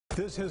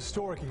This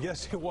historic,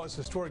 yes, it was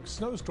historic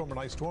snowstorm and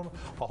ice storm.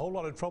 A whole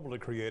lot of trouble it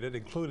created,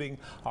 including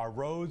our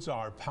roads,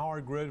 our power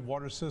grid,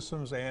 water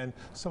systems, and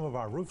some of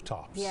our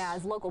rooftops. Yeah,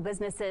 as local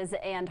businesses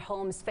and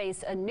homes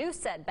face a new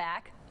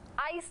setback,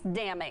 ice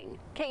damming.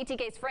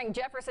 KETK's Frank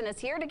Jefferson is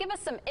here to give us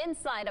some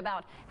insight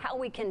about how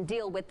we can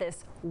deal with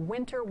this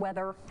winter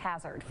weather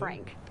hazard.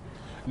 Frank.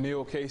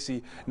 Neil,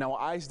 Casey, now an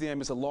ice dam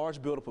is a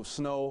large buildup of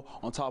snow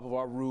on top of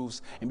our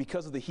roofs, and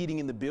because of the heating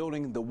in the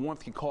building, the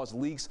warmth can cause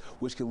leaks,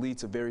 which can lead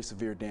to very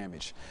severe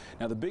damage.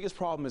 Now the biggest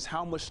problem is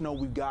how much snow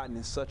we've gotten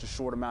in such a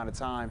short amount of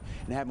time,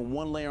 and having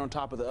one layer on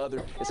top of the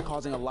other is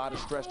causing a lot of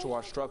stress to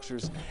our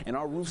structures. And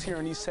our roofs here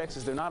in East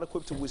Texas, they're not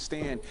equipped to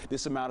withstand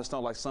this amount of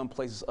snow like some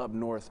places up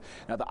north.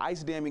 Now the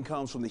ice damming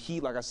comes from the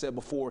heat, like I said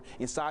before,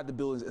 inside the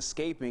buildings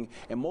escaping,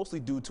 and mostly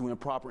due to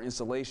improper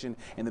insulation,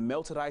 and the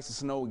melted ice and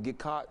snow will get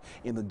caught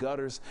in the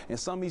gutters. And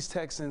some East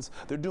Texans,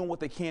 they're doing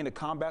what they can to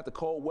combat the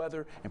cold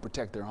weather and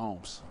protect their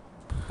homes.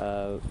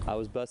 I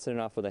was busting it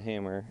off with a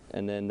hammer,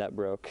 and then that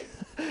broke.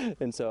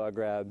 And so I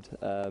grabbed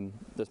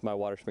just my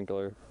water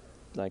sprinkler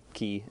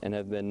key and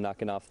have been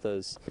knocking off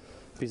those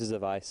pieces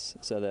of ice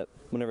so that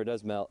whenever it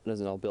does melt, it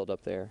doesn't all build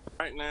up there.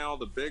 Right now,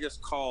 the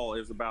biggest call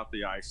is about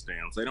the ice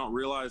dams. They don't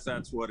realize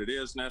that's what it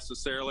is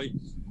necessarily,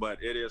 but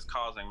it is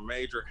causing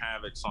major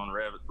havocs on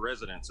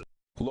residences.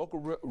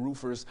 Local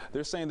roofers,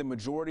 they're saying the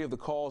majority of the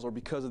calls are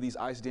because of these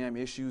ice dam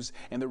issues,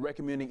 and they're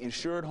recommending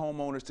insured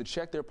homeowners to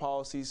check their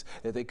policies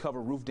that they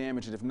cover roof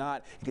damage, and if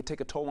not, it could take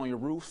a toll on your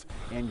roof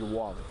and your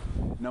wallet.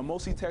 Now,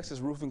 most East Texas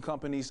roofing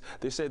companies,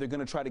 they say they're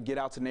going to try to get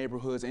out to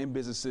neighborhoods and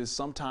businesses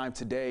sometime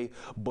today,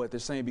 but they're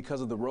saying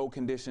because of the road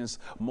conditions,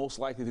 most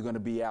likely they're going to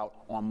be out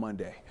on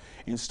Monday.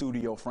 In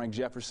studio, Frank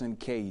Jefferson,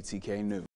 KETK News.